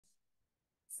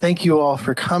Thank you all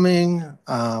for coming.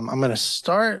 I'm going to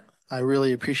start. I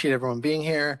really appreciate everyone being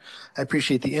here. I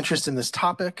appreciate the interest in this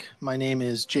topic. My name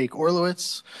is Jake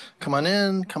Orlowitz. Come on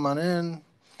in, come on in.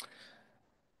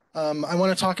 I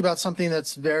want to talk about something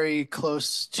that's very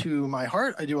close to my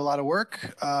heart. I do a lot of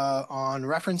work on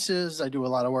references. I do a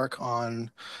lot of work on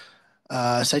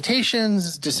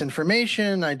citations,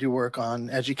 disinformation. I do work on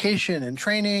education and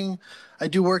training. I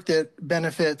do work that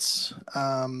benefits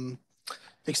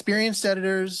experienced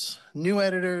editors, new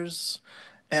editors,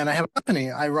 and I have a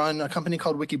company. I run a company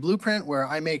called Wiki Blueprint where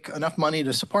I make enough money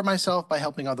to support myself by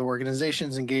helping other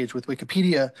organizations engage with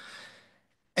Wikipedia.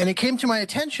 And it came to my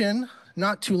attention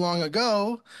not too long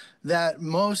ago that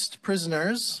most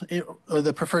prisoners, or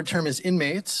the preferred term is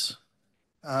inmates,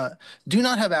 do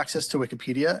not have access to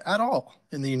Wikipedia at all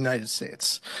in the United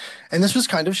States. And this was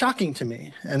kind of shocking to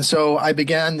me. And so I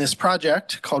began this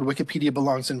project called Wikipedia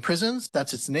Belongs in Prisons.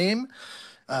 That's its name.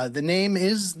 The name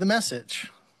is the message.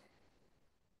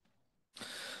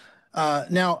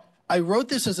 Now, I wrote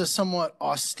this as a somewhat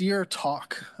austere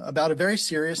talk about a very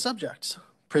serious subject.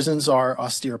 Prisons are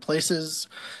austere places.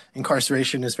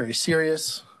 Incarceration is very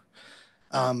serious.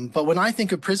 But when I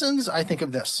think of prisons, I think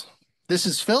of this. This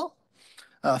is Phil.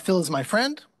 Phil is my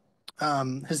friend.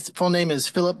 His full name is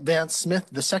Philip Vance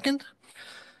Smith II.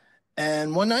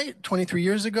 And one night, 23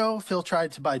 years ago, Phil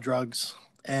tried to buy drugs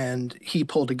and he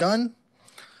pulled a gun.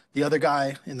 The other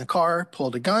guy in the car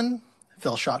pulled a gun.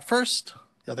 Phil shot first.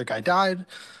 The other guy died.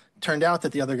 Turned out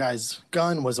that the other guy's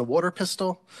gun was a water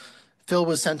pistol. Phil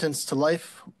was sentenced to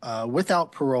life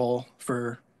without parole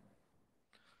for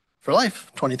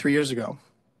life 23 years ago.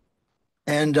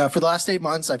 And for the last 8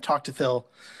 months, I've talked to Phil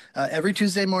every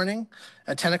Tuesday morning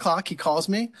at 10 o'clock. He calls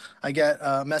me. I get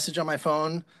a message on my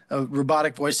phone. A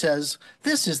robotic voice says,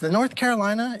 "This is the North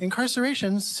Carolina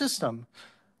incarceration system.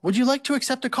 Would you like to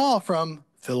accept a call from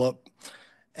Philip?"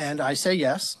 And I say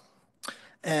yes.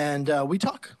 And we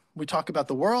talk. We talk about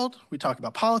the world. We talk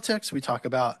about politics. We talk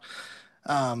about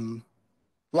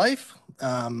life.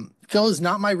 Phil is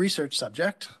not my research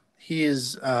subject. He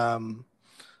is,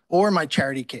 or my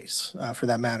charity case for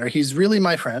that matter. He's really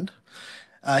my friend.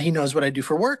 He knows what I do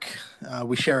for work.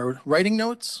 We share writing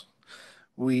notes.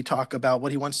 We talk about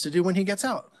what he wants to do when he gets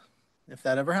out, if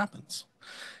that ever happens.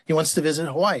 He wants to visit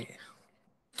Hawaii.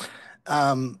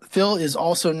 Phil is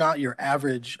also not your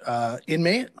average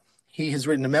inmate. He has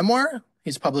written a memoir.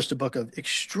 He's published a book of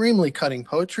extremely cutting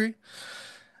poetry.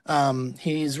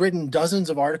 He's written dozens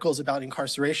of articles about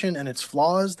incarceration and its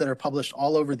flaws that are published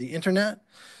all over the internet.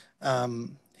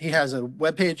 He has a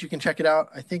webpage. You can check it out.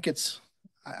 I think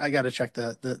I got to check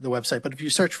the website, but if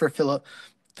you search for Philip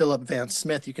Vance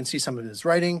Smith, you can see some of his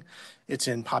writing. It's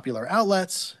in popular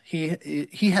outlets.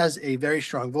 He has a very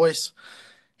strong voice.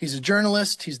 He's a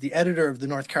journalist. He's the editor of the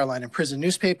North Carolina prison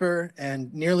newspaper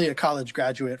and nearly a college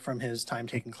graduate from his time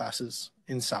taking classes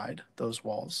inside those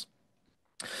walls.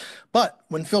 But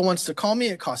when Phil wants to call me,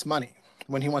 it costs money.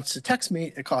 When he wants to text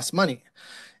me, it costs money.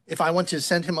 If I want to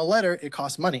send him a letter, it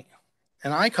costs money.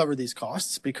 And I cover these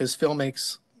costs because Phil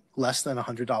makes less than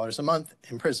 $100 a month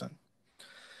in prison.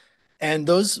 And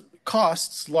those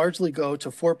costs largely go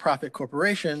to for-profit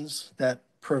corporations that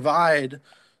provide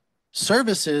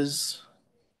services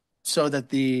so that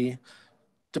the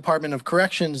Department of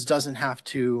Corrections doesn't have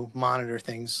to monitor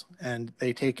things, and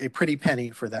they take a pretty penny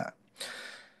for that.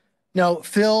 Now,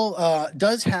 Phil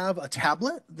does have a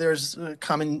tablet. There's a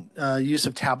common use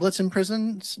of tablets in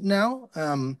prisons now,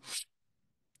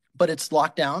 but it's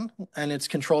locked down and it's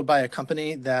controlled by a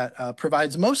company that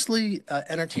provides mostly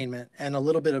entertainment and a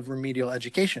little bit of remedial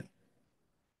education.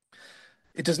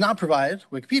 It does not provide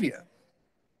Wikipedia.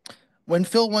 When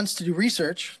Phil wants to do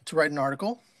research to write an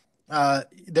article,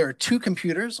 there are two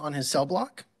computers on his cell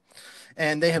block,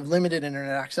 and they have limited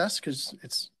internet access because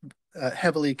it's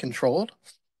heavily controlled.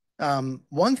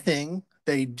 One thing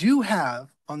they do have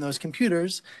on those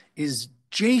computers is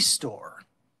JSTOR.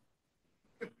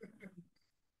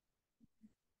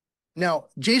 Now,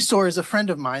 JSTOR is a friend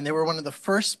of mine. They were one of the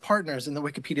first partners in the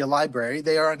Wikipedia library.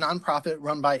 They are a nonprofit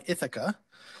run by Ithaca.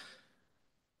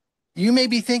 You may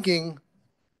be thinking,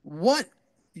 what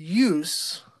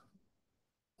use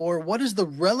or what is the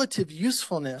relative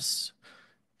usefulness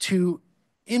to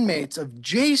inmates of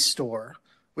JSTOR,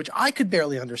 which I could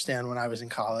barely understand when I was in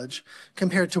college,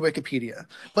 compared to Wikipedia?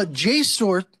 But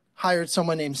JSTOR hired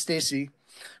someone named Stacy,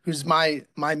 who's my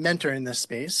mentor in this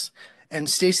space. And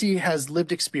Stacy has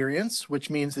lived experience, which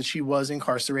means that she was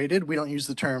incarcerated. We don't use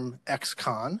the term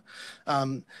ex-con.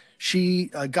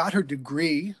 She got her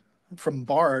degree from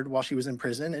Bard while she was in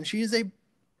prison, and she is a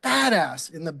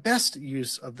badass in the best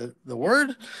use of the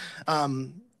word.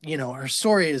 You know, her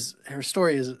story is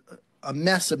a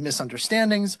mess of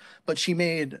misunderstandings, but she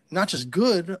made not just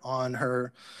good on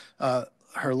her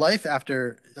life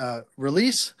after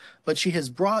release, but she has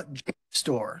brought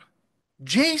JSTOR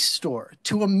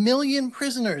to 1 million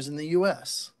prisoners in the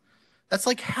US. That's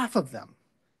like half of them,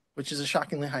 which is a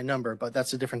shockingly high number, but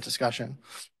that's a different discussion.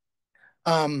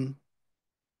 Um,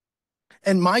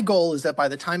 and my goal is that by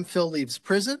the time Phil leaves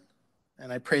prison,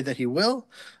 and I pray that he will,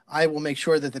 I will make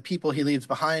sure that the people he leaves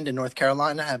behind in North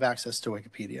Carolina have access to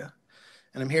Wikipedia.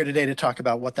 And I'm here today to talk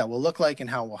about what that will look like and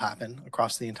how it will happen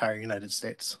across the entire United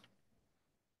States.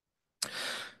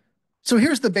 So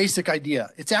here's the basic idea.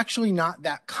 It's actually not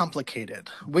that complicated.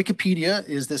 Wikipedia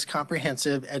is this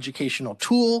comprehensive educational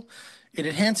tool. It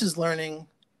enhances learning.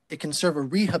 It can serve a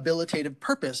rehabilitative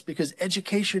purpose because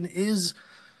education is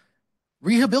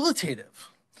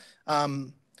rehabilitative.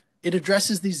 It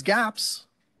addresses these gaps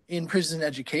in prison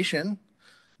education.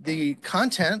 The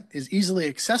content is easily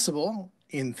accessible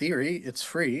in theory, it's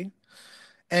free,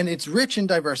 and it's rich in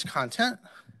diverse content.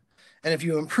 And if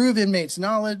you improve inmates'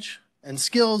 knowledge and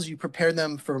skills, you prepare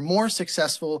them for more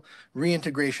successful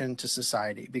reintegration to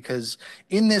society. Because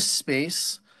in this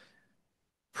space,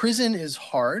 prison is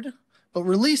hard, but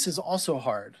release is also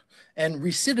hard. And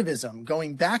recidivism,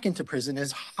 going back into prison,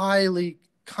 is highly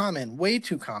common, way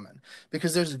too common,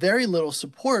 because there's very little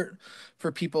support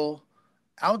for people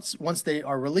out once they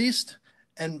are released.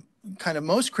 And kind of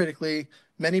most critically,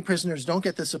 many prisoners don't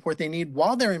get the support they need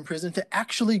while they're in prison to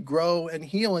actually grow and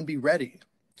heal and be ready.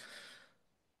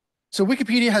 So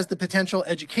Wikipedia has the potential,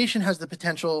 education has the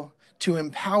potential to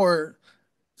empower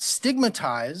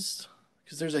stigmatized,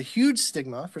 because there's a huge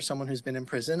stigma for someone who's been in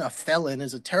prison. A felon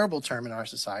is a terrible term in our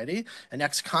society. An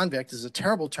ex-convict is a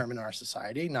terrible term in our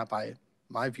society, not by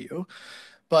my view.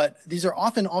 But these are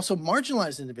often also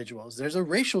marginalized individuals. There's a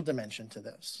racial dimension to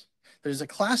this. There's a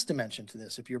class dimension to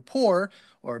this. If you're poor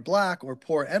or black or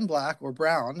poor and black or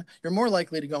brown, you're more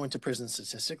likely to go into prison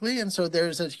statistically. And so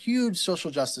there's a huge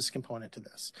social justice component to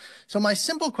this. So my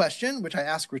simple question, which I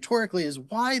ask rhetorically, is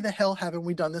why the hell haven't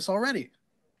we done this already?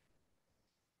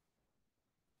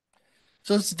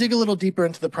 So let's dig a little deeper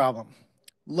into the problem.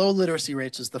 Low literacy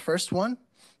rates is the first one.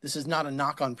 This is not a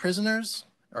knock on prisoners,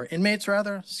 or inmates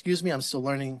rather. Excuse me, I'm still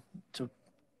learning to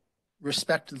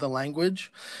respect the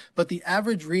language. But the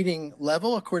average reading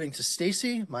level, according to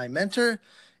Stacy, my mentor,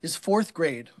 is 4th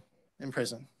grade in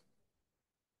prison.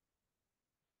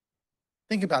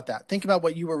 Think about that. Think about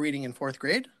what you were reading in 4th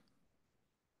grade.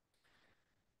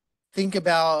 Think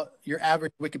about your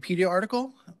average Wikipedia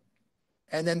article,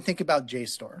 and then think about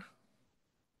JSTOR.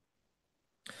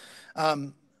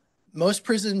 Most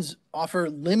prisons offer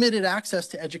limited access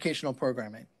to educational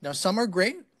programming. Now, some are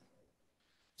great.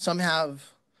 Some have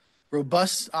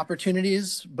robust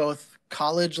opportunities, both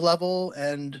college level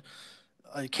and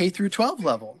K through 12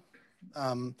 level.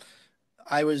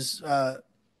 I was,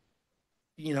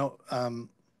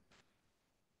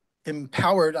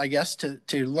 empowered, I guess, to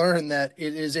learn that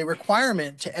it is a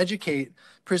requirement to educate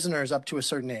prisoners up to a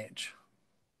certain age.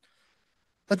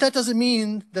 But that doesn't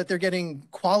mean that they're getting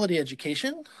quality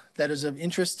education that is of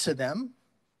interest to them.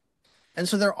 And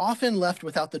so they're often left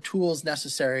without the tools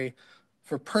necessary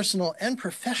for personal and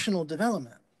professional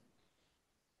development.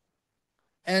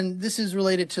 And this is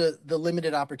related to the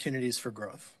limited opportunities for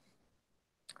growth.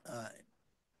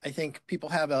 I think people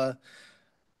have a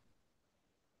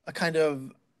kind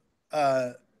of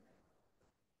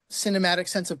cinematic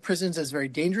sense of prisons as very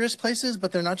dangerous places,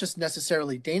 but they're not just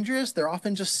necessarily dangerous, they're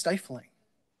often just stifling.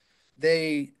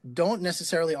 They don't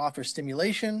necessarily offer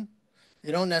stimulation.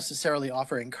 They don't necessarily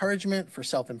offer encouragement for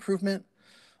self-improvement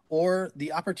or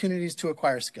the opportunities to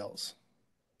acquire skills.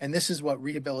 And this is what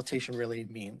rehabilitation really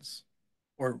means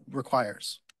or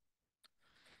requires.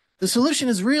 The solution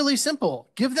is really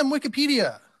simple. Give them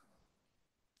Wikipedia.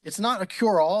 It's not a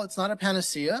cure-all. It's not a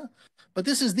panacea. But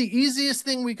this is the easiest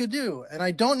thing we could do. And I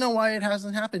don't know why it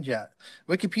hasn't happened yet.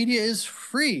 Wikipedia is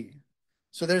free.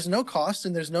 So there's no cost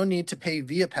and there's no need to pay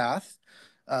ViaPath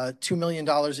 $2 million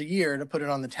a year to put it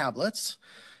on the tablets.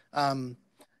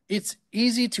 It's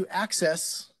easy to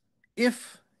access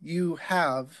if you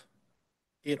have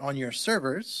it on your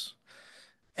servers,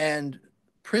 and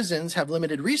prisons have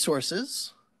limited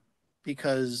resources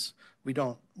because we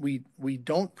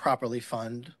don't properly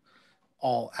fund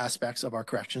all aspects of our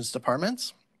corrections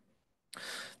departments.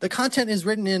 The content is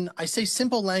written in, I say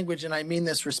simple language, and I mean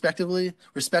this respectfully.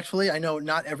 I know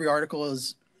not every article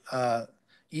is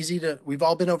easy to, we've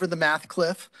all been over the math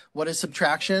cliff. What is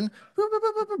subtraction?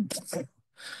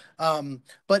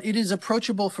 But it is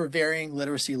approachable for varying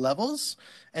literacy levels.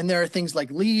 And there are things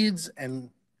like leads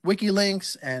and wiki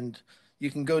links, and you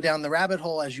can go down the rabbit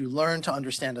hole as you learn to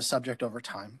understand a subject over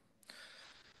time.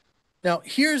 Now,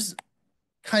 here's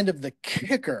kind of the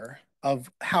kicker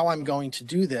of how I'm going to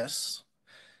do this.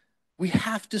 We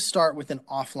have to start with an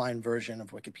offline version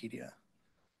of Wikipedia.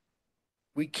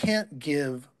 We can't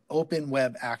give open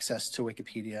web access to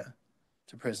Wikipedia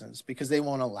to prisons because they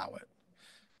won't allow it.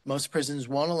 Most prisons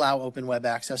won't allow open web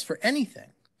access for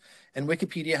anything. And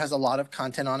Wikipedia has a lot of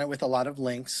content on it with a lot of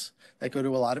links that go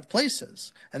to a lot of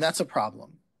places. And that's a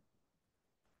problem.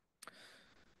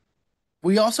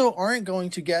 We also aren't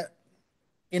going to get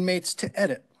inmates to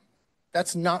edit.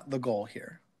 That's not the goal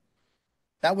here.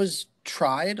 That was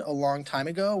tried a long time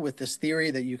ago with this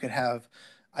theory that you could have,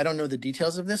 I don't know the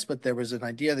details of this, but there was an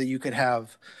idea that you could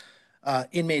have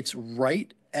inmates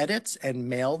write edits and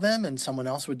mail them and someone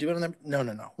else would do it on them. No,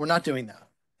 no, no. We're not doing that.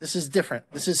 This is different.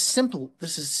 This is simple.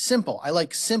 This is simple. I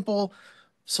like simple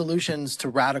solutions to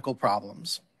radical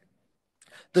problems.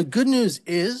 The good news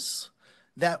is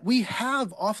that we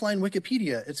have offline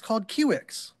Wikipedia. It's called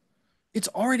QX. It's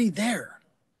already there.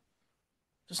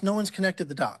 Just no one's connected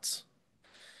the dots.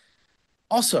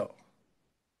 Also,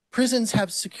 prisons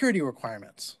have security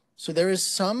requirements. So there is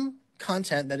some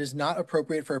content that is not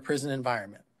appropriate for a prison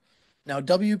environment. Now,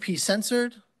 WP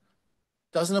censored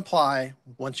doesn't apply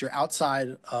once you're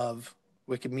outside of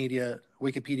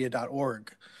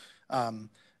wikipedia.org.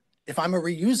 If I'm a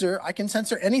reuser, I can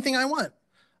censor anything I want.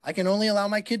 I can only allow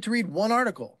my kid to read one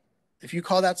article. If you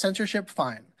call that censorship,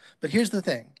 fine. But here's the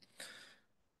thing.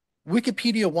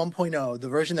 Wikipedia 1.0, the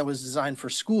version that was designed for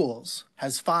schools,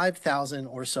 has 5,000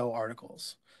 or so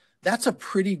articles. That's a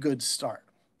pretty good start.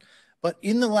 But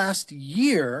in the last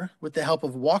year, with the help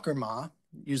of WalkerMa,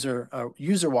 user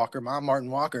WalkerMa,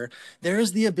 Martin Walker, there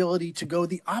is the ability to go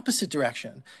the opposite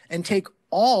direction and take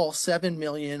all 7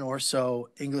 million or so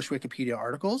English Wikipedia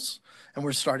articles, and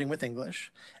we're starting with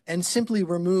English, and simply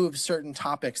remove certain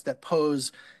topics that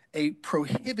pose a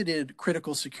prohibited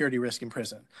critical security risk in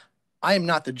prison. I am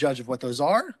not the judge of what those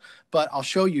are, but I'll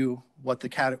show you what the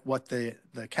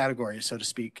categories, so to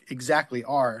speak, exactly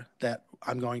are that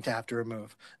I'm going to have to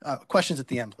remove. Questions at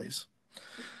the end, please.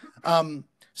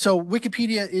 So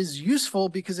Wikipedia is useful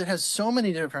because it has so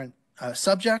many different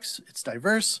subjects. It's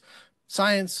diverse,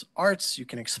 science, arts, you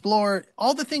can explore,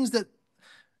 all the things that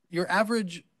your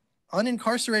average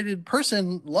unincarcerated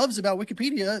person loves about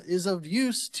Wikipedia is of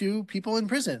use to people in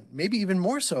prison, maybe even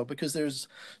more so because there's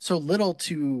so little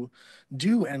to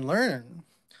do and learn.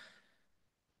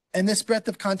 And this breadth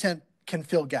of content can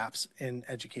fill gaps in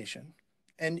education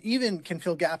and even can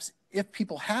fill gaps if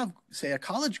people have, say, a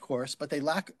college course, but they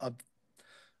lack a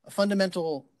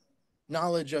fundamental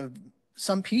knowledge of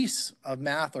some piece of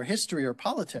math or history or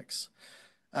politics.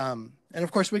 And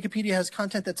of course, Wikipedia has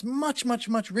content that's much, much,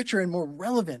 much richer and more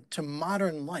relevant to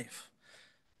modern life.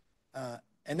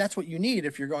 And that's what you need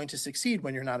if you're going to succeed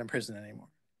when you're not in prison anymore.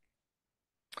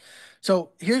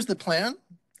 So here's the plan.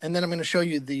 And then I'm going to show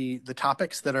you the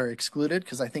topics that are excluded,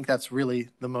 because I think that's really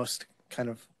the most kind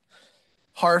of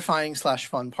horrifying /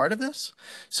 fun part of this.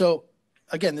 So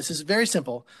again, this is very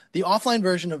simple. The offline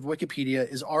version of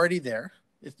Wikipedia is already there.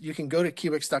 You can go to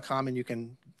qx.com and you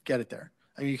can get it there.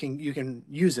 I mean, you can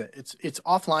use it. It's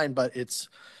offline, but it's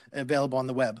available on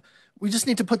the web. We just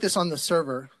need to put this on the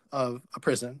server of a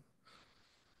prison.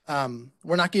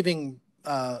 We're not giving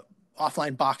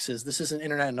offline boxes. This isn't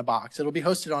internet in a box. It'll be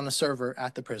hosted on a server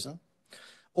at the prison.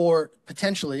 Or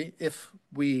potentially, if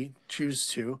we choose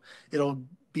to, it'll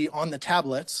be on the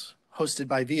tablets hosted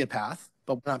by ViaPath,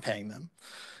 but we're not paying them.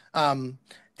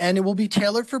 And it will be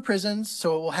tailored for prisons,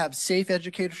 so it will have safe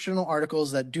educational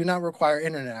articles that do not require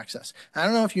internet access. I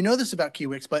don't know if you know this about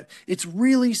Kiwix, but it's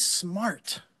really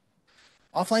smart.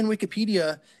 Offline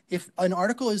Wikipedia, if an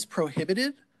article is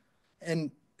prohibited and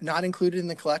not included in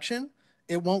the collection,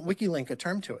 it won't wikilink a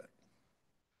term to it.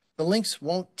 The links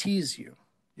won't tease you.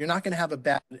 You're not going to have a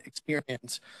bad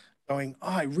experience going, oh,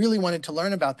 I really wanted to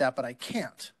learn about that, but I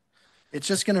can't. It's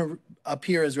just going to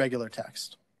appear as regular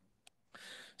text.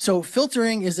 So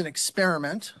filtering is an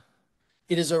experiment.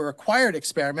 It is a required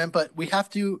experiment, but we have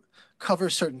to cover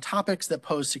certain topics that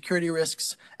pose security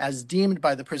risks as deemed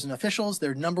by the prison officials.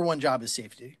 Their number one job is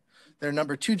safety. Their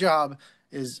number two job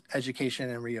is education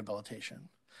and rehabilitation.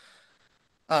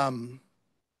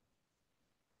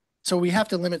 So we have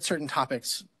to limit certain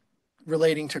topics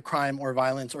relating to crime or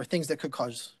violence or things that could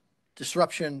cause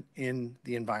disruption in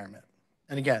the environment.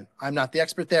 And again, I'm not the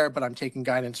expert there, but I'm taking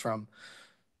guidance from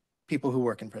people who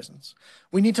work in prisons.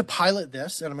 We need to pilot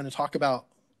this, and I'm going to talk about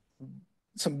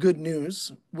some good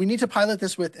news. We need to pilot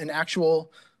this with an actual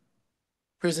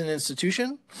prison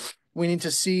institution. We need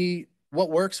to see what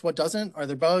works, what doesn't. Are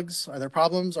there bugs? Are there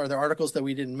problems? Are there articles that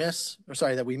we didn't miss, or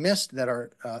sorry, that we missed that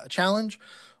are a challenge?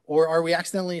 Or are we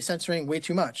accidentally censoring way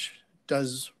too much?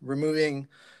 does removing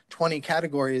 20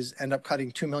 categories end up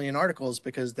cutting 2 million articles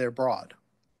because they're broad?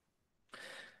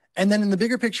 And then in the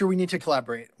bigger picture, we need to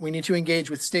collaborate. We need to engage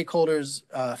with stakeholders,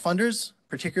 funders,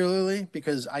 particularly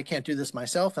because I can't do this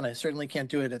myself, and I certainly can't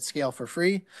do it at scale for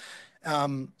free.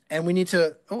 And we need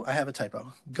to, oh, I have a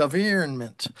typo,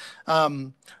 government.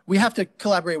 We have to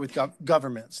collaborate with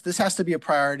governments. This has to be a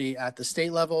priority at the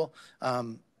state level.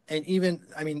 And even,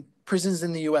 I mean, prisons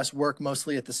in the US work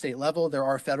mostly at the state level. There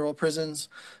are federal prisons,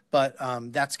 but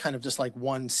that's kind of just like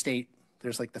one state.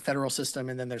 There's like the federal system,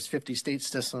 and then there's 50 state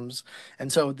systems.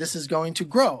 And so this is going to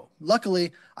grow.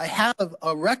 Luckily, I have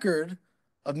a record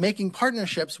of making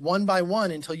partnerships one by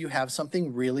one until you have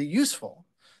something really useful.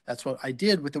 That's what I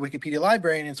did with the Wikipedia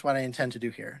library, and it's what I intend to do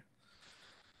here.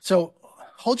 So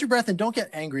hold your breath and don't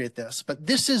get angry at this, but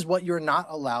this is what you're not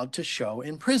allowed to show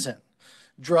in prison: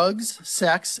 drugs,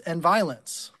 sex, and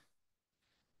violence.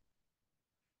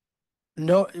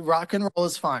 No, rock and roll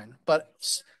is fine,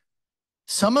 but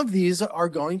some of these are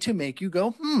going to make you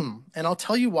go, and I'll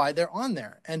tell you why they're on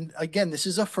there. And again, this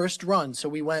is a first run, so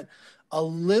we went a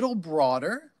little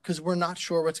broader because we're not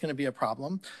sure what's going to be a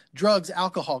problem. Drugs,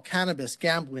 alcohol, cannabis,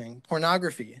 gambling,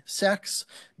 pornography, sex,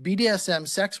 BDSM,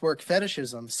 sex work,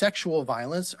 fetishism, sexual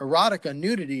violence, erotica,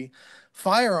 nudity,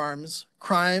 firearms,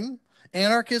 crime,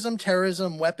 anarchism,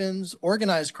 terrorism, weapons,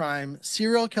 organized crime,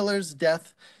 serial killers,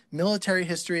 death, military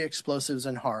history, explosives,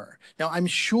 and horror. Now, I'm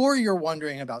sure you're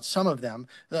wondering about some of them.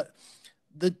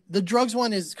 The drugs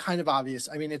one is kind of obvious.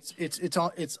 I mean,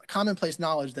 it's commonplace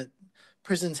knowledge that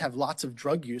prisons have lots of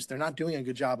drug use. They're not doing a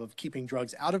good job of keeping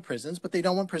drugs out of prisons, but they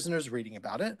don't want prisoners reading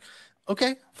about it.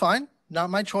 Okay, fine, not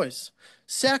my choice.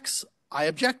 Sex, I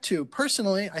object to.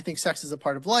 Personally, I think sex is a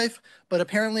part of life, but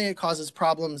apparently it causes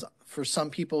problems for some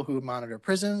people who monitor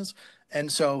prisons,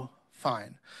 and so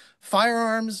fine.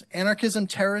 Firearms, anarchism,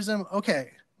 terrorism,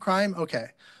 okay. Crime, okay.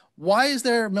 Why is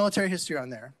there military history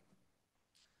on there?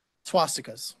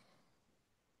 Swastikas.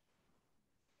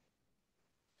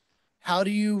 How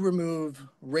do you remove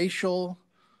racial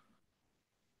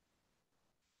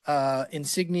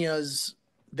insignias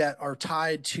that are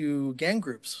tied to gang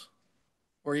groups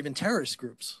or even terrorist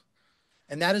groups?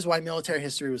 And that is why military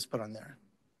history was put on there.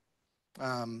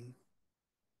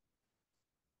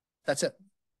 That's it,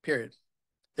 period.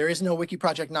 There is no Wiki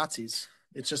Project Nazis.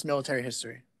 It's just military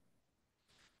history.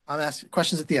 I'm asking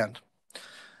questions at the end.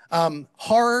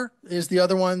 Horror is the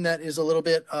other one that is a little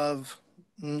bit of,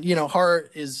 horror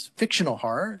is fictional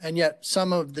horror, and yet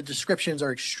some of the descriptions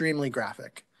are extremely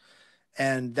graphic.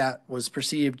 And that was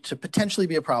perceived to potentially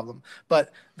be a problem.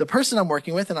 But the person I'm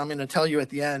working with, and I'm going to tell you at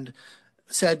the end,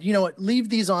 said, you know what, leave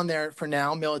these on there for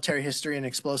now, military history and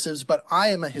explosives, but I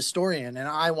am a historian and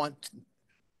I want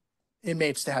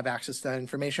inmates to have access to that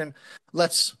information.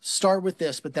 Let's start with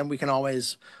this, but then we can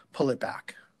always pull it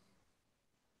back.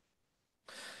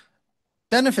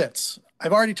 Benefits.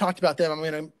 I've already talked about them. I'm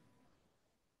going to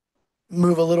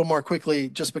move a little more quickly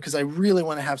just because I really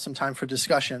want to have some time for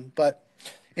discussion. But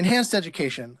enhanced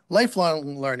education,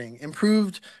 lifelong learning,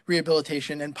 improved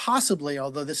rehabilitation, and possibly,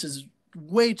 although this is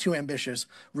way too ambitious,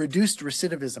 reduced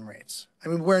recidivism rates. I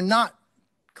mean, we're not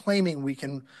claiming we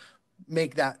can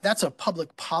make that. That's a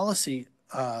public policy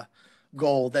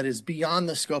goal that is beyond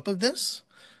the scope of this,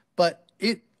 but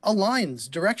it aligns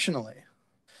directionally.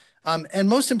 And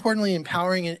most importantly,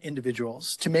 empowering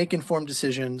individuals to make informed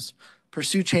decisions,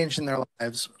 pursue change in their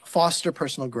lives, foster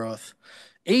personal growth,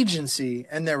 agency,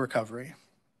 and their recovery.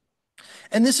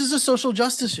 And this is a social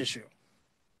justice issue,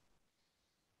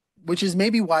 which is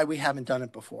maybe why we haven't done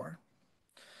it before.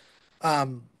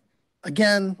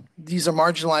 Again, these are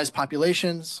marginalized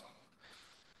populations.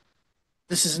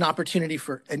 This is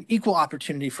an equal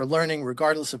opportunity for learning,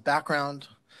 regardless of background.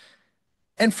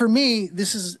 And for me,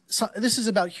 this is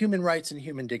about human rights and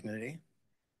human dignity.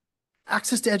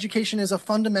 Access to education is a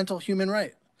fundamental human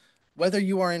right, whether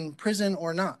you are in prison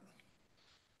or not.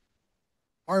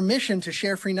 Our mission to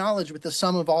share free knowledge with the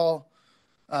sum of all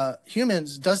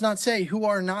humans does not say who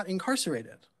are not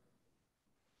incarcerated.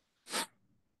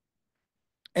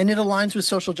 And it aligns with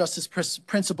social justice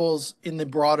principles in the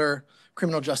broader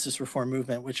criminal justice reform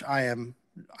movement, which I am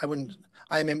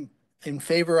in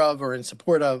favor of or in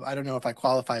support of. I don't know if I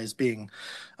qualify as being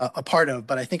a part of,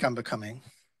 but I think I'm becoming.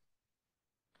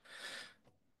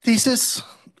 Thesis: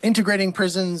 integrating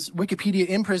prisons, Wikipedia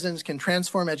in prisons can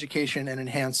transform education and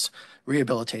enhance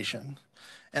rehabilitation.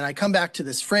 And I come back to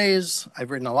this phrase.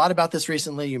 I've written a lot about this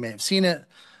recently. You may have seen it.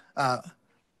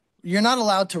 You're not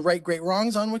allowed to right great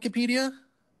wrongs on Wikipedia.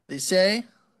 They say,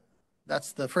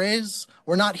 that's the phrase,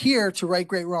 we're not here to right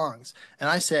great wrongs. And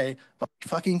I say, but we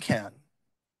fucking can.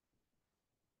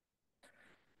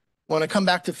 Want to come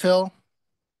back to Phil?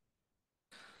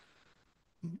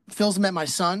 Phil's met my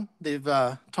son. They've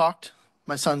talked.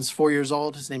 My son's 4 years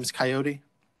old. His name is Coyote.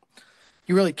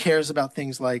 He really cares about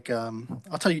things like,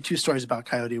 I'll tell you two stories about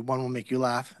Coyote. One will make you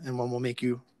laugh, and one will make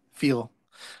you feel.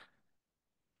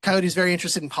 Coyote's very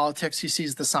interested in politics. He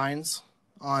sees the signs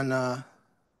on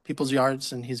people's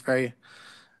yards, and he's very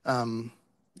um,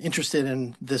 interested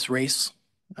in this race.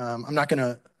 I'm not going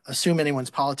to assume anyone's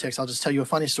politics. I'll just tell you a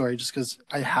funny story just because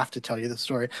I have to tell you this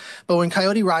story. But when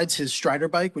Coyote rides his Strider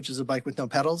bike, which is a bike with no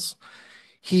pedals,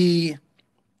 he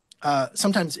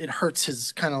sometimes it hurts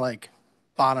his kind of like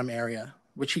bottom area,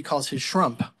 which he calls his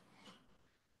shrump.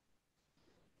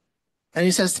 And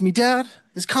he says to me, Dad,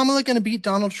 is Kamala going to beat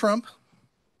Donald Trump?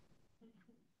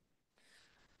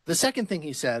 The second thing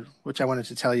he said, which I wanted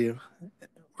to tell you,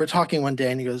 we're talking one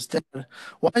day and he goes, Dad,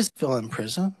 why is Phil in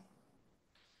prison?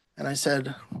 And I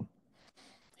said,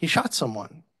 he shot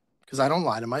someone because I don't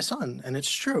lie to my son. And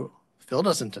it's true. Phil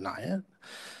doesn't deny it.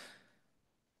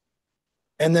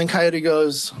 And then Coyote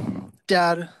goes,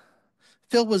 Dad,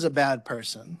 Phil was a bad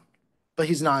person, but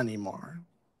he's not anymore.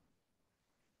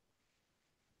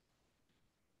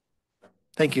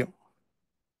 Thank you.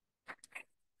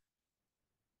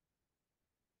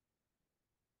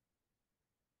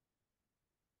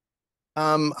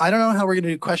 I don't know how we're going to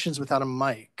do questions without a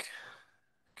mic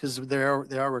because they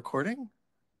are recording.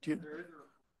 Do you,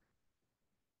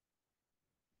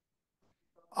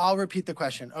 I'll repeat the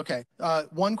question. Okay.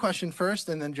 One question first,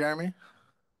 and then Jeremy.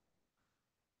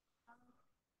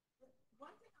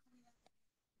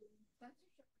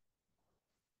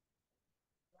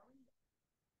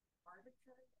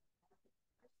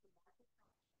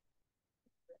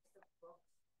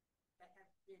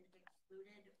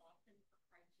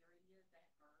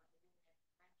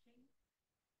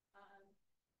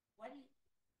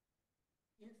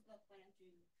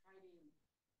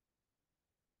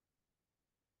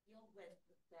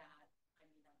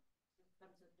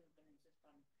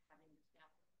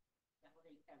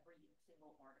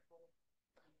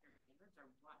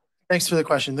 Thanks for the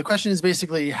question. The question is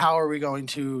basically how are we going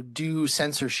to do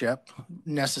censorship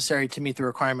necessary to meet the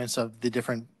requirements of the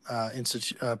different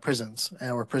prisons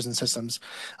or prison systems?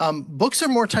 Books are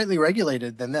more tightly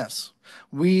regulated than this.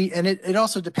 It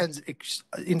also depends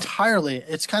entirely.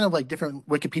 It's kind of like different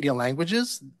Wikipedia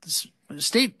languages.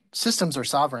 State systems are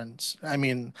sovereigns. I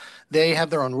mean, they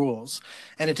have their own rules,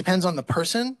 and it depends on the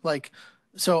person. Like,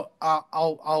 so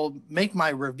I'll make my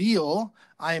reveal.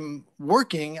 I'm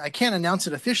working. I can't announce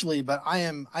it officially, but I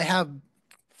have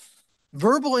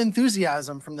verbal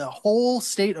enthusiasm from the whole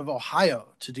state of Ohio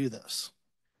to do this.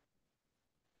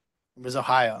 It was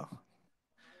Ohio.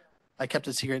 I kept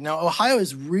it secret. Now, Ohio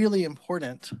is really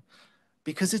important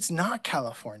because it's not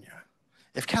California.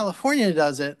 If California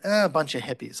does it, a bunch of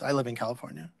hippies. I live in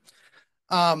California.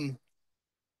 Um,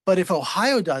 But if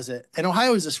Ohio does it, and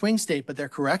Ohio is a swing state, but their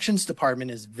corrections department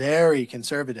is very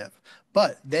conservative.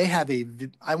 But they have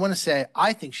I want to say,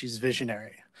 I think she's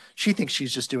visionary. She thinks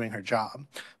she's just doing her job.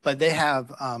 But they have,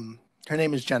 her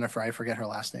name is Jennifer, I forget her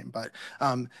last name, but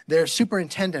they're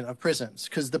superintendent of prisons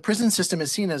because the prison system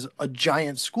is seen as a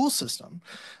giant school system.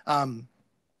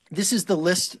 This is the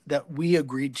list that we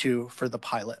agreed to for the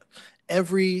pilot.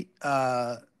 Every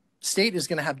state is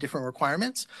going to have different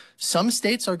requirements. Some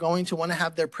states are going to want to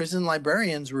have their prison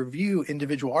librarians review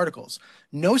individual articles.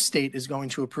 No state is going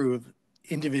to approve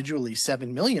individually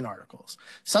 7 million articles.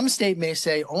 Some state may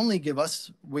say only give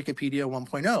us Wikipedia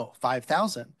 1.0,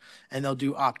 5,000, and they'll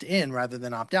do opt-in rather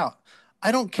than opt-out.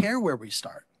 I don't care where we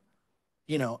start.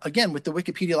 You know, again, with the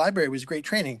Wikipedia library, it was great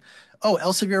training. Oh,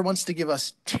 Elsevier wants to give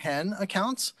us 10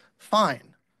 accounts?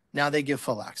 Fine. Now they give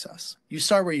full access. You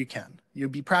start where you can. You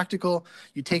be practical.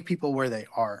 You take people where they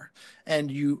are.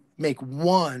 And you make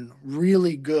one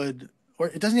really good, or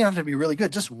it doesn't even have to be really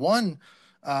good, just one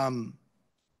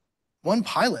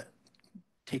pilot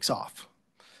takes off.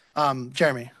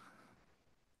 Jeremy.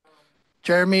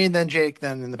 Jeremy, then Jake,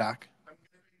 then in the back.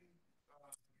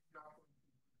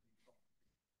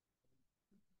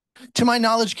 To my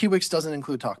knowledge, Kiwix doesn't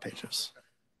include talk pages.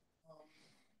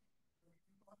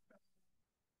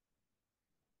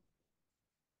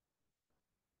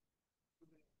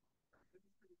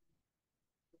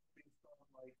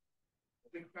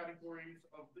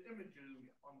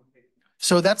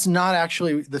 So that's not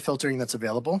actually the filtering that's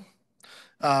available.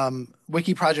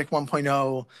 Wiki Project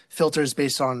 1.0 filters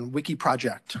based on Wiki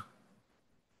Project.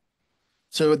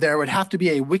 So there would have to be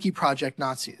a Wiki Project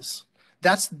Nazis.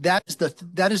 That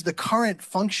is the current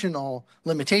functional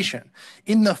limitation.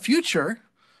 In the future,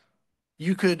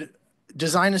 you could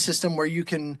design a system where you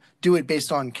can do it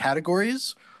based on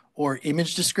categories or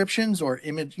image descriptions or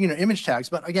image tags.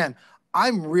 But again,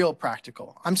 I'm real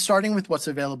practical. I'm starting with what's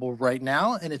available right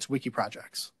now, and it's wiki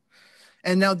projects.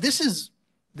 And now this is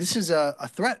a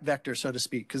threat vector, so to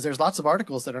speak, because there's lots of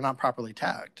articles that are not properly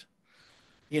tagged.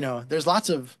 There's lots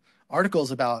of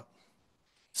articles about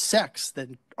sex that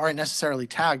aren't necessarily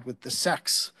tagged with the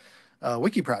sex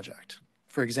wiki project,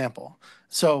 for example.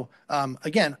 So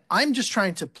again, I'm just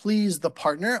trying to please the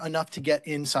partner enough to get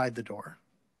inside the door.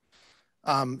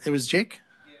 It was Jake.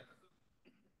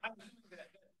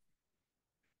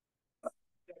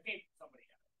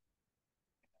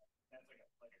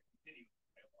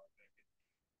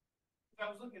 I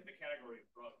was looking at the category of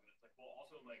drugs, and it's like, well,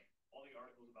 also like all the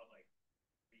articles about like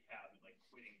rehab and like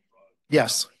quitting drugs.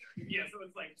 Yes. Yeah, so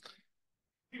it's like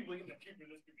people in the future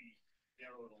this could be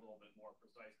narrowed a little bit more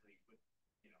precisely with,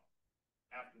 you know,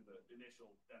 after the initial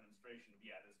demonstration of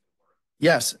yeah, this could work.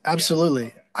 Yes,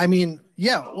 absolutely. Okay. I mean,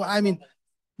 yeah, well, I mean,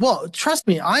 well, trust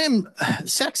me, I am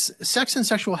sex and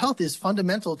sexual health is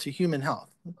fundamental to human health.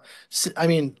 I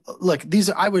mean, look,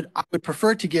 I would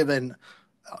prefer to give an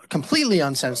completely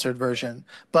uncensored version,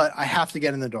 but I have to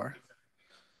get in the door.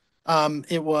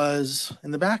 It was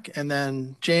in the back, and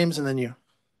then James, and then you,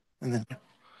 and then you.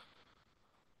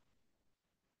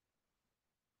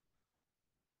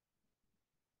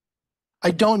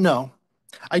 I don't know.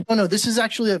 I don't know. This is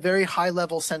actually a very high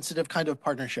level sensitive kind of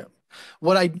partnership.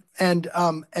 What I and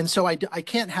so I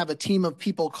can't have a team of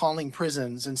people calling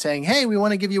prisons and saying, "Hey, we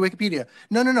want to give you Wikipedia."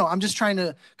 No, no, no. I'm just trying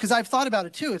to because I've thought about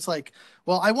it too. It's like,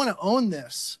 well, I want to own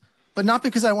this, but not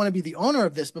because I want to be the owner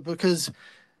of this, but because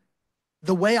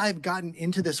the way I've gotten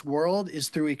into this world is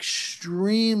through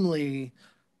extremely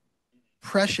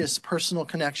precious personal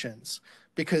connections.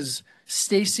 Because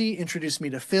Stacy introduced me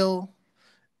to Phil,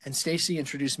 and Stacy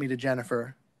introduced me to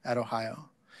Jennifer at Ohio.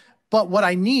 But what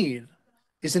I need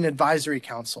is an advisory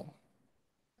council.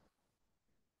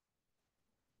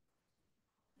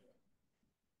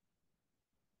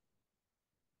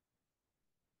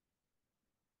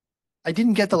 I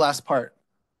didn't get the last part.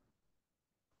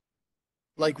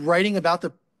 Like writing about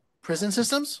the prison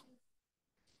systems?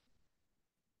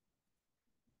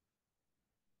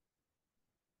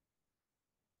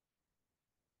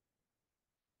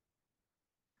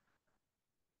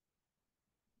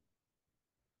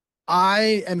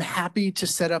 I am happy to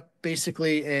set up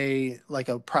basically a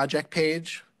project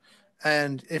page.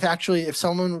 And if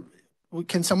someone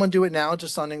can someone do it now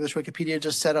just on English Wikipedia,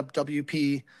 just set up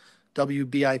WPWBIP,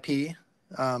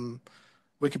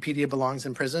 Wikipedia belongs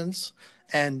in prisons,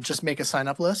 and just make a sign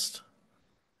up list.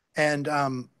 And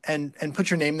put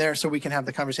your name there so we can have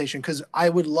the conversation because I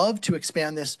would love to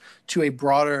expand this to a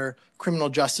broader criminal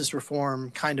justice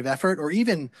reform kind of effort or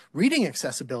even reading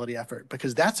accessibility effort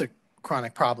because that's a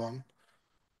chronic problem.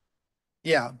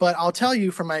 Yeah, but I'll tell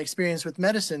you from my experience with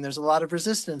medicine, there's a lot of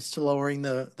resistance to lowering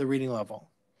the reading level.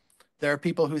 There are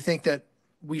people who think that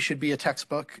we should be a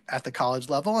textbook at the college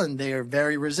level, and they are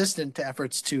very resistant to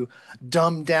efforts to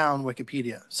dumb down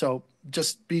Wikipedia. So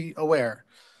just be aware.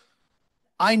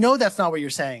 I know that's not what you're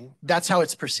saying. That's how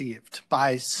it's perceived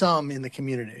by some in the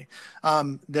community.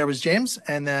 There was James,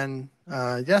 and then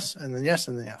yes, and then yes,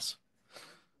 and then yes.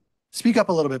 Speak up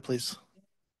a little bit, please.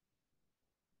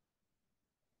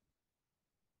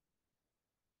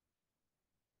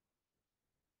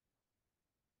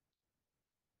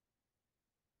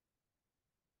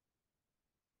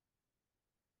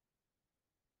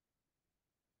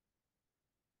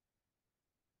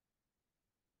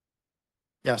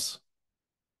 Yes,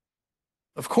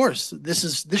 of course.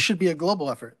 This should be a global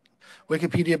effort.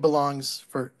 Wikipedia belongs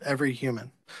for every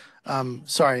human.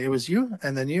 Sorry, it was you,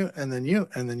 and then you, and then you,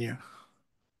 and then you,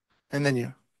 and then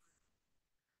you.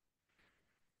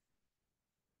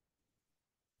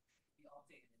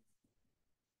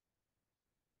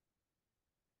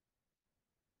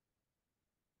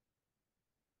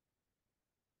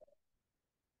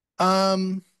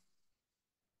 Um,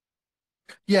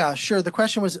 Yeah, sure. The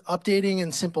question was updating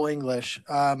in simple English.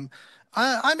 I'm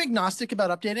agnostic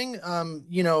about updating.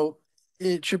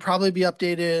 It should probably be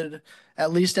updated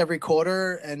at least every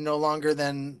quarter and no longer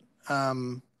than,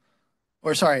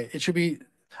 or sorry, it should be,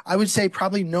 I would say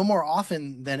probably no more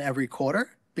often than every quarter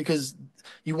because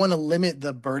you want to limit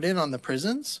the burden on the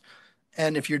prisons.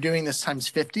 And if you're doing this times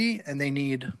 50 and they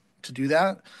need to do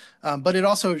that, but it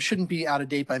also shouldn't be out of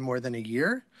date by more than a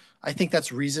year. I think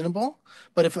that's reasonable.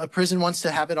 But if a prison wants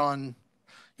to have it on,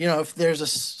 if there's a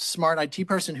smart IT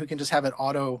person who can just have it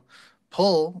auto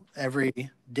pull every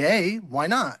day, why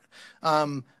not?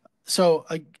 Um, so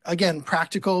again,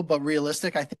 practical but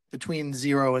realistic, I think between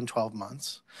 0 and 12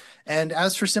 months. And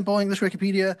as for simple English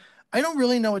Wikipedia, I don't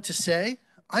really know what to say.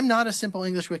 I'm not a simple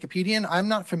English Wikipedian. I'm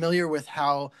not familiar with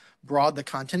how broad the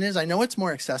content is. I know it's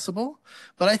more accessible,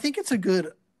 but I think it's a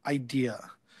good idea.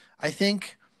 I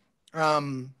think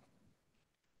um,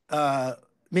 uh,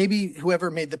 maybe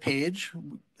whoever made the page,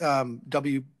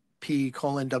 WP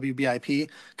colon WBIP,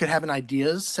 could have an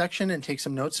ideas section and take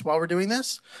some notes while we're doing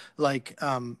this, like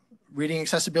reading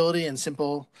accessibility and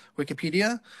simple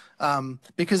Wikipedia.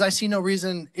 Because I see no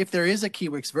reason, if there is a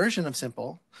Keywix version of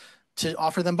simple, to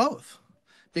offer them both.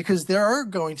 Because there are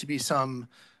going to be some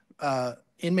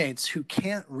inmates who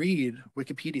can't read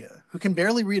Wikipedia, who can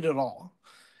barely read at all.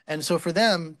 And so for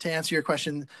them, to answer your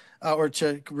question, or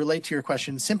to relate to your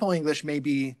question, simple English may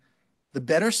be the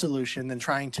better solution than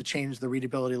trying to change the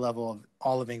readability level of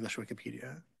all of English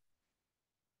Wikipedia.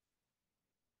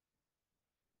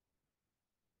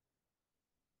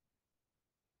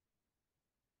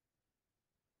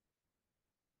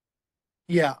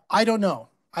 Yeah, I don't know.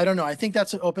 I don't know. I think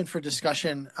that's open for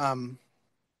discussion.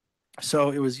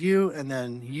 So it was you and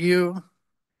then you.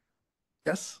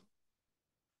 Yes,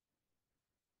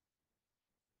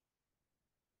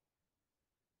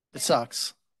 it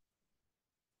sucks.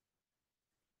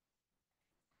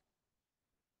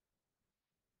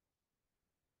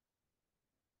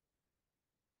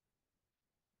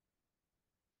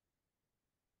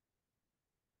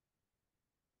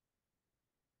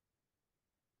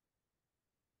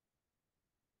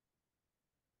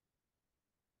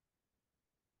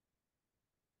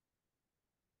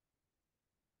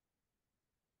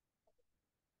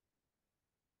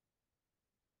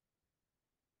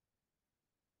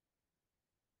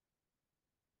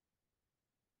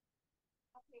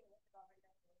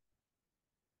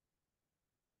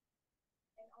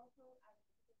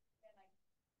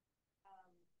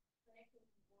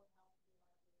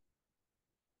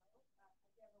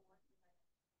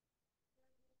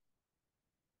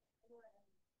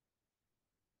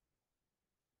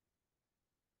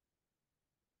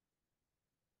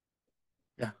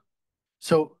 Yeah.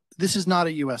 So this is not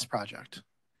a US project.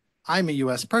 I'm a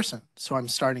US person, so I'm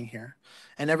starting here.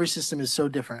 And every system is so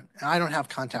different. And I don't have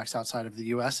contacts outside of the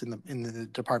US in the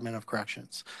Department of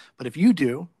Corrections. But if you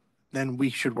do, then we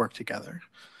should work together.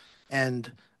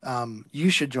 And you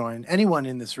should join. Anyone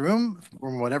in this room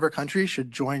from whatever country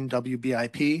should join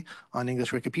WBIP on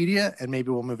English Wikipedia, and maybe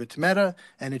we'll move it to Meta,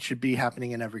 and it should be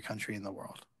happening in every country in the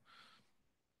world.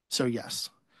 So yes,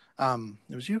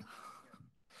 it was you,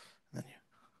 and then you.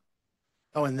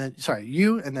 Oh, and then sorry,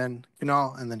 you, and then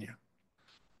Kunal, and then you.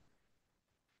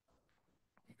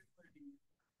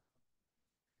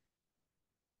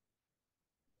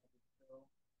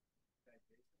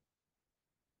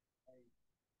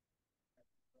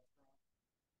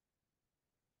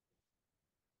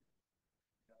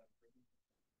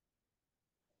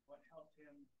 What helped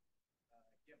him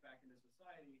get back into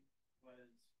society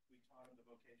was we taught him the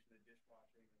vocation of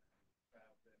dishwashing and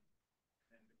craft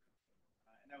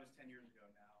and that was 10 years ago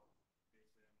now.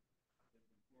 Jason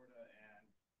lives in Florida and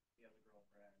he has a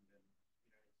girlfriend and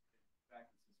is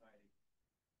back in society.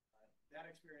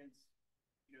 That experience,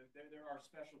 there are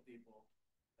special people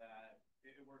that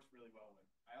it works really well with.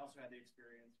 I also had the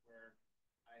experience where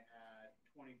I had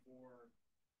 24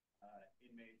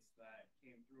 inmates that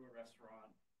came through a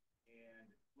restaurant and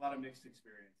a lot of mixed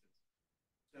experiences.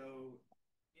 So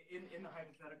in the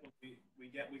hypothetical, we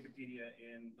get Wikipedia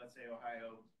in, let's say,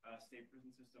 Ohio state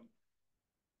prison system.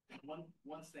 Once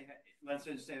let's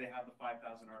just say they have the 5,000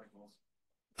 articles.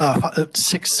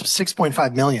 6.5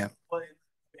 million. Well, it's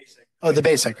basic. Oh, the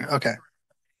basic. Okay.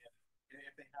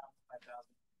 If they have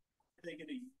 5,000, they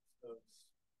get to use those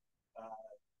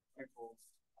articles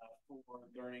for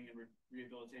learning and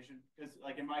rehabilitation. Because,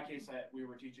 like in my case, we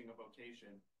were teaching a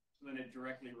vocation, so then it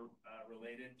directly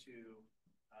related to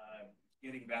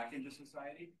getting back into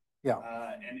society. Yeah.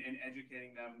 And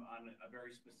educating them on a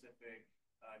very specific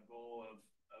goal of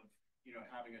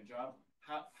having a job.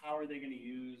 How are they going to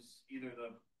use either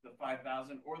the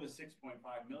 5,000 or the 6.5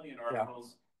 million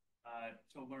articles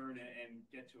to learn and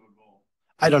get to a goal?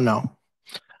 I don't know.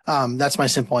 That's my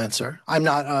simple answer. I'm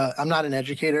not an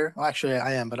educator. Well, actually,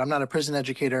 I am, but I'm not a prison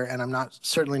educator, and I'm not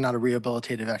certainly not a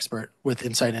rehabilitative expert with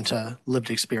insight into lived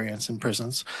experience in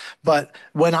prisons. But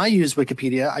when I use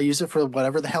Wikipedia, I use it for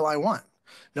whatever the hell I want.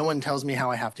 No one tells me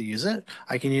how I have to use it.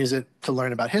 I can use it to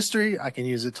learn about history. I can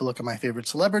use it to look at my favorite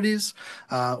celebrities,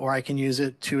 or I can use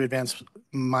it to advance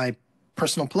my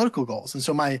personal political goals. And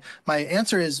so my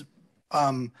answer is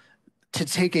to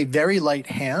take a very light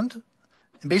hand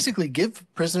and basically give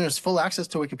prisoners full access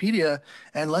to Wikipedia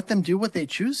and let them do what they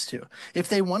choose to. If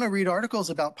they want to read articles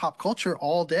about pop culture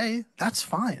all day, that's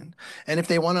fine. And if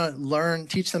they want to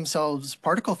teach themselves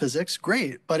particle physics,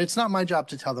 great. But it's not my job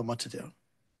to tell them what to do.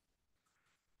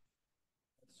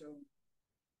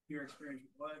 your experience,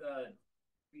 what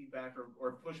feedback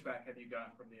or pushback have you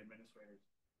gotten from the administrators?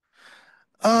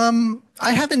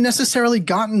 I haven't necessarily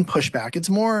gotten pushback. It's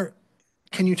more,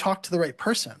 can you talk to the right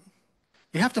person?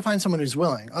 You have to find someone who's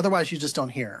willing. Otherwise, you just don't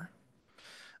hear.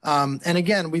 And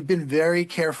again, we've been very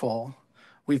careful.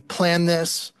 We've planned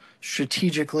this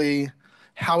strategically,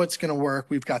 how it's going to work.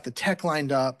 We've got the tech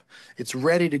lined up. It's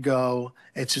ready to go.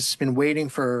 It's just been waiting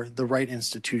for the right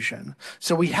institution.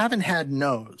 So we haven't had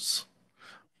no's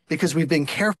because we've been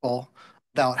careful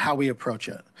about how we approach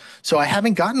it. So I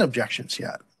haven't gotten objections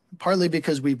yet, partly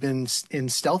because we've been in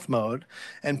stealth mode,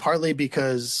 and partly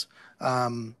because,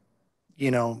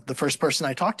 the first person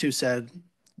I talked to said,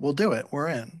 "We'll do it. We're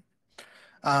in."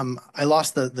 I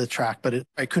lost the track, but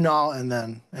right, Kunal, and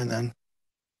then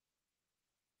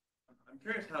I'm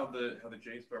curious how the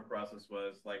JSTOR process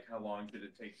was. Like, how long did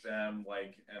it take them?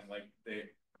 Like, and like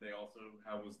they also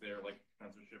how was their like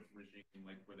censorship regime?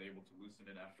 Like, were they able to loosen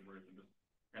it afterwards? I'm just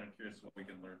kind of curious what we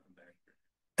can learn from there.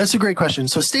 that's a great question.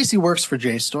 So Stacy works for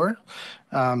JSTOR.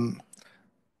 Um,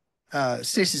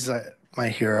 Stacy's my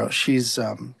hero. She's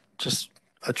just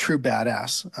a true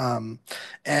badass.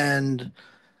 And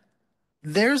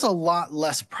there's a lot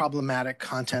less problematic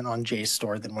content on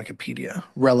JSTOR than Wikipedia,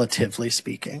 relatively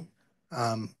speaking.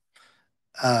 Um,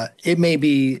 it may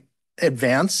be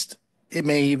advanced. It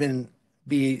may even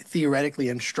be theoretically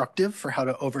instructive for how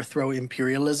to overthrow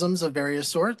imperialisms of various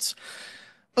sorts.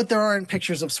 But there aren't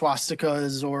pictures of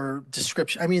swastikas or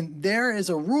description. I mean, there is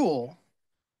a rule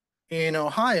in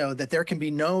Ohio that there can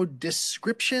be no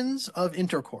descriptions of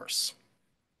intercourse.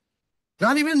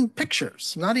 Not even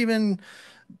pictures, not even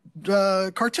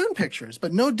cartoon pictures,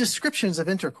 but no descriptions of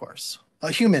intercourse,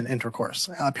 a human intercourse.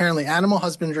 Apparently, animal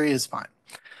husbandry is fine.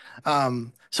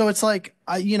 So it's like,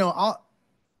 all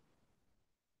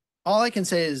I can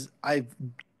say is I've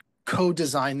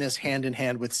co-designed this hand in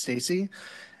hand with Stacy,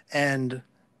 and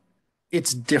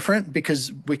it's different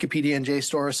because Wikipedia and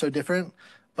JSTOR are so different,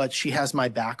 but she has my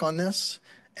back on this,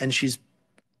 and she's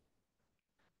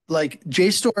like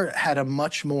JSTOR had a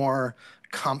much more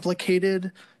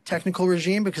complicated technical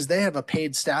regime because they have a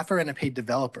paid staffer and a paid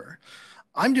developer.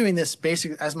 I'm doing this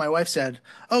basically, as my wife said,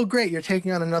 "Oh, great, you're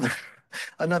taking on another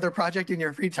another project in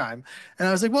your free time." And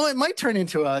I was like, "Well, it might turn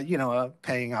into a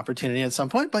paying opportunity at some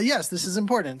point, but yes, this is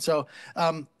important." So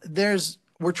there's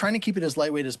we're trying to keep it as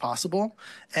lightweight as possible,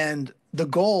 and the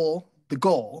goal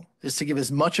is to give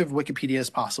as much of Wikipedia as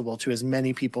possible to as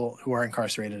many people who are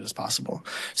incarcerated as possible.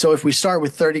 So if we start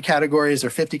with 30 categories or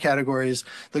 50 categories,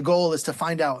 the goal is to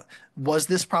find out, was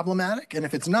this problematic? And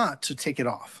if it's not, to take it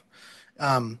off.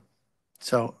 Um,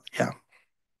 so yeah.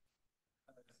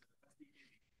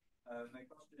 My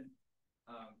question,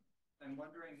 I'm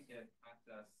wondering if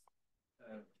access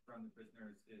from the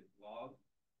prisoners is logged,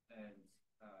 and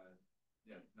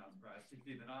yeah, not surprised to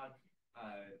see the nod.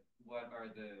 What are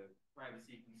the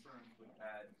privacy concerns with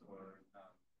that, or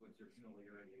what's your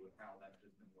familiarity with how that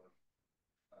system works?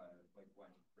 Like when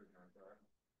prisoners are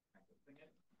accessing it?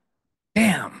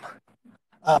 Damn.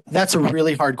 That's a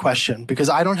really hard question because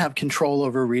I don't have control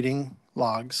over reading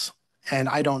logs and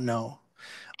I don't know.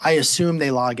 I assume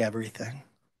they log everything.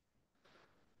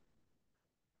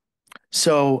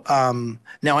 So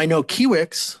now I know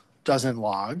Kiwix doesn't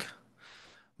log,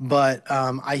 but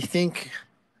I think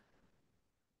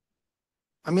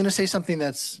I'm going to say something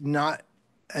that's not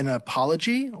an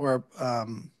apology or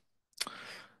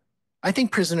I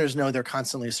think prisoners know they're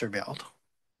constantly surveilled.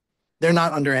 They're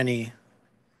not under any,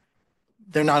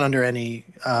 they're not under any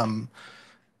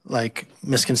like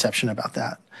misconception about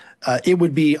that. It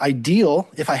would be ideal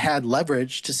if I had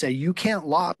leverage to say you can't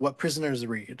log what prisoners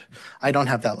read. I don't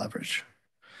have that leverage.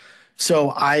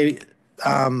 So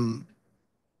um,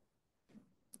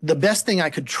 the best thing I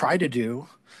could try to do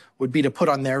would be to put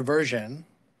on their version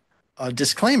a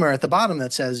disclaimer at the bottom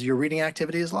that says your reading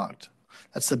activity is logged.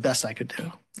 That's the best I could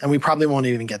do. And we probably won't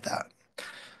even get that.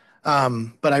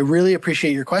 But I really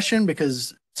appreciate your question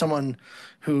because someone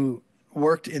who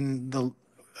worked in the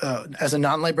as a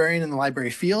non-librarian in the library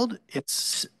field,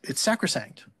 it's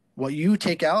sacrosanct. What you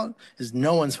take out is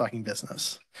no one's fucking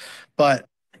business. But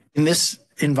in this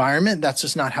environment, that's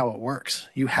just not how it works.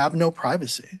 You have no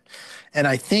privacy. And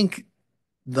I think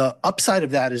the upside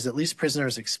of that is at least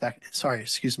prisoners expect, sorry,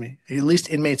 excuse me, at least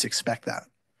inmates expect that.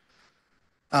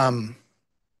 Um,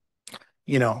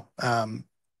 you know,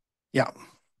 yeah.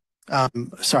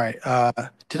 Sorry.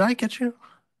 Did I get you?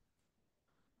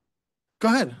 Go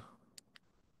ahead.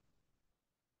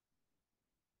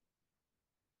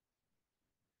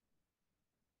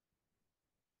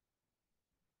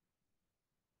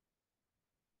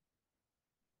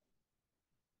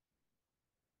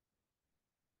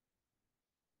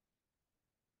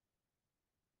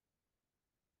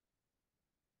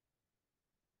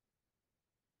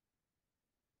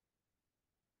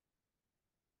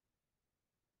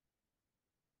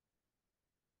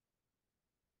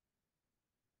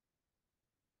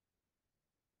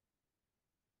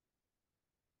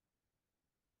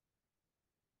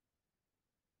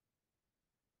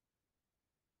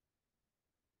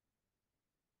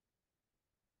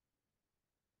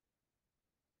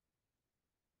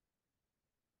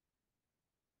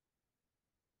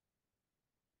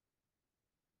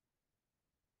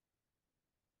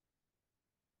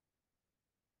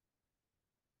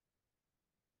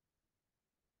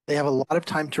 They have a lot of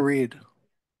time to read.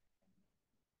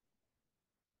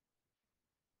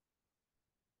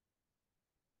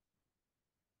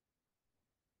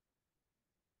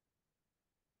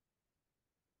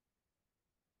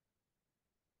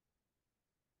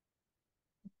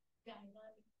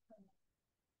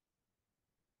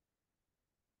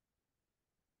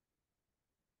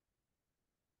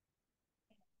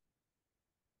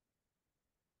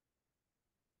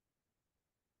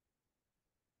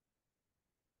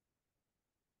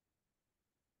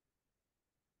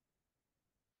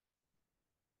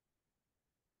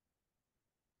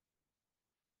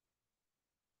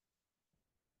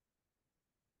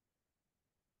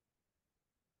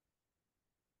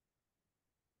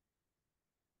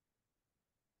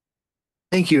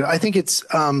 Thank you. I think it's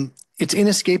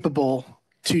inescapable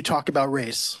to talk about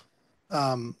race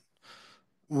um,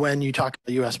 when you talk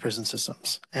about U.S. prison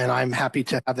systems, and I'm happy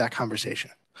to have that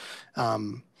conversation.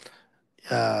 Um,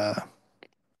 uh,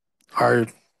 our,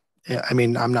 yeah, I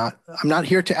mean, I'm not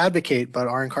here to advocate, but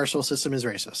our incarceral system is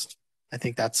racist. I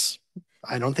think that's.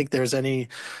 I don't think there's any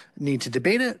need to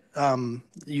debate it.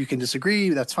 You can disagree.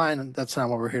 That's fine. That's not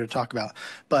what we're here to talk about.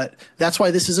 But that's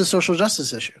why this is a social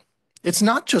justice issue. It's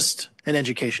not just an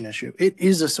education issue. It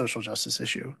is a social justice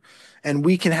issue, and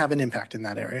we can have an impact in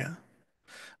that area.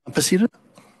 Pasita?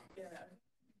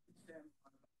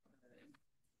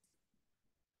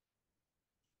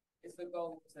 Is the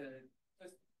goal to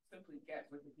just simply get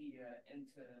Wikipedia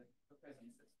into the prison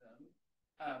system,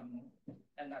 um,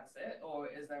 and that's it, or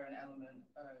is there an element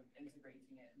of integrating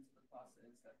it into the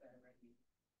classes that they're already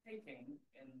taking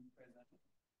in prison,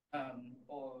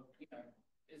 or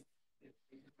is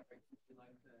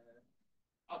like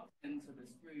up into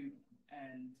this group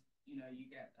and you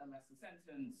get a lesser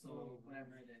sentence or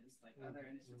whatever it is, like other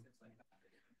initiatives like that?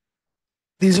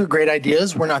 These are great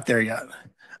ideas. We're not there yet.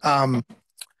 Um,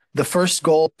 the first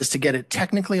goal is to get it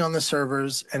technically on the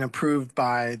servers and approved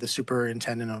by the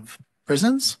superintendent of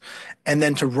prisons, and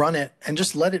then to run it and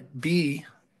just let it be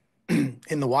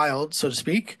in the wild, so to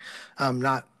speak,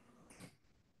 not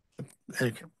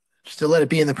just to let it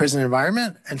be in the prison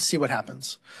environment and see what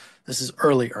happens. This is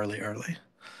early, early, early,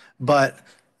 but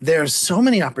there's so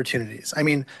many opportunities. I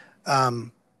mean,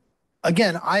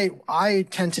 again, I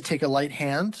tend to take a light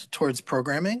hand towards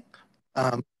programming.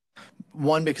 Um,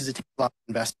 one because it takes a lot of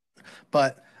investment,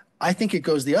 but I think it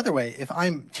goes the other way. If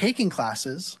I'm taking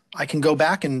classes, I can go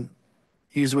back and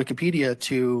use Wikipedia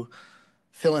to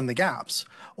fill in the gaps.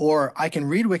 Or I can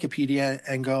read Wikipedia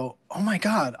and go, oh my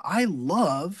God, I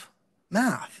love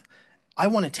math. I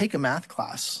want to take a math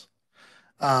class.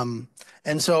 Um,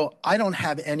 and so I don't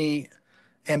have any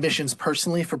ambitions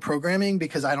personally for programming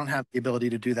because I don't have the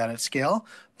ability to do that at scale,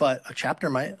 but a chapter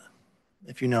might,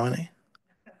 if you know any.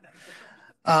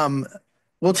 Um,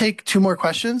 we'll take two more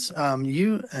questions,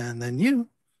 you and then you,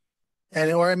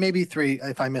 and or maybe three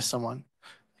if I miss someone.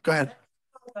 Go ahead.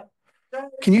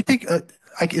 Can you take?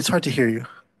 It's hard to hear you.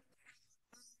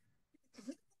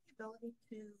 Ability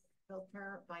to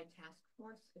filter by task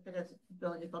force if it has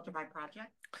ability to filter by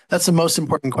project? That's the most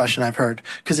important question I've heard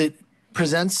because it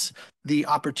presents the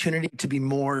opportunity to be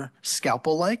more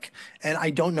scalpel-like, and I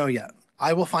don't know yet.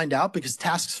 I will find out because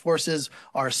task forces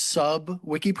are sub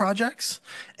wiki projects,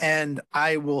 and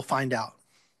I will find out.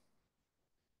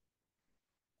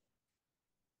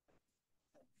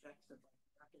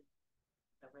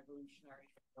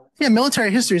 Yeah, military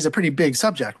history is a pretty big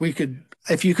subject. We could,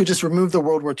 if you could just remove the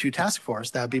World War II task force,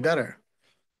 that would be better.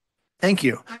 Thank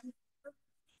you.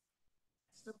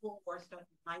 Civil War stuff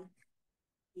might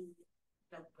be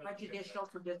prejudicial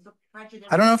for prejudicial.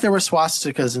 I don't know if there were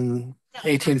swastikas in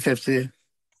 1850.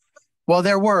 Well,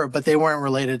 there were, but they weren't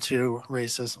related to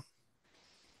racism.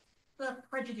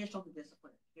 Prejudicial to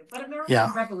discipline. But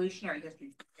American Revolutionary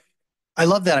history. I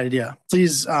love that idea.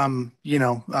 Please,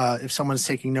 if someone's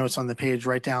taking notes on the page,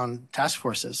 write down task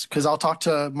forces because I'll talk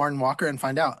to Martin Walker and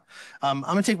find out. I'm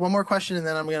going to take one more question and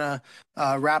then I'm going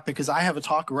to wrap because I have a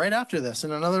talk right after this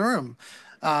in another room.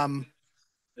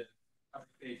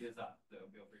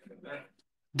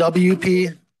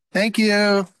 WP, thank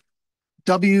you.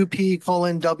 WP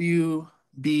colon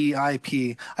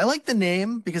WBIP. I like the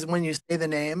name because when you say the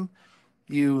name,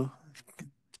 you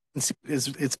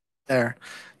it's there.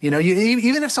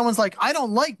 Even if someone's like, I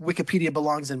don't like Wikipedia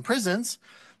belongs in prisons,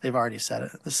 they've already said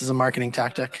it. This is a marketing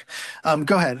tactic.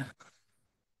 Go ahead.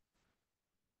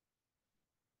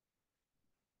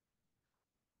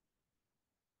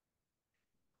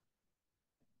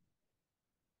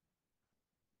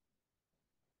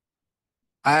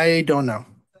 I don't know.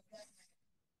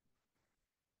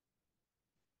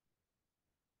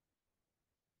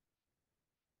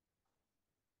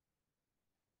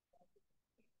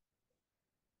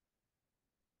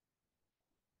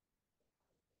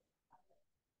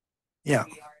 Yeah.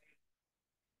 We are.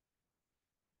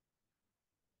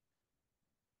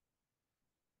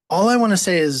 All I want to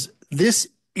say is this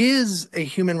is a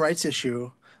human rights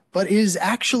issue, but is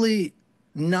actually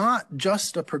not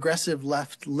just a progressive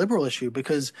left liberal issue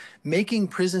because making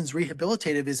prisons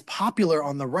rehabilitative is popular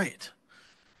on the right.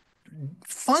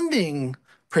 Funding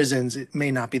prisons it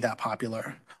may not be that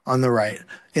popular on the right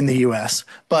in the US,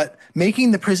 but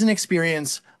making the prison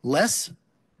experience less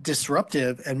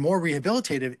disruptive and more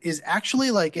rehabilitative is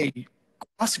actually like a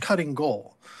cross-cutting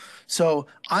goal. So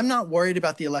I'm not worried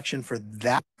about the election for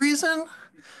that reason,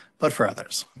 but for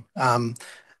others.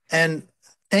 And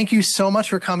thank you so much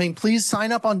for coming. Please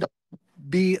sign up on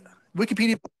be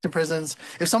Wikipedia to prisons.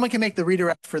 If someone can make the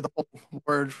redirect for the whole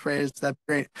word phrase, that'd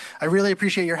be great. I really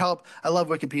appreciate your help. I love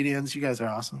Wikipedians. You guys are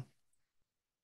awesome.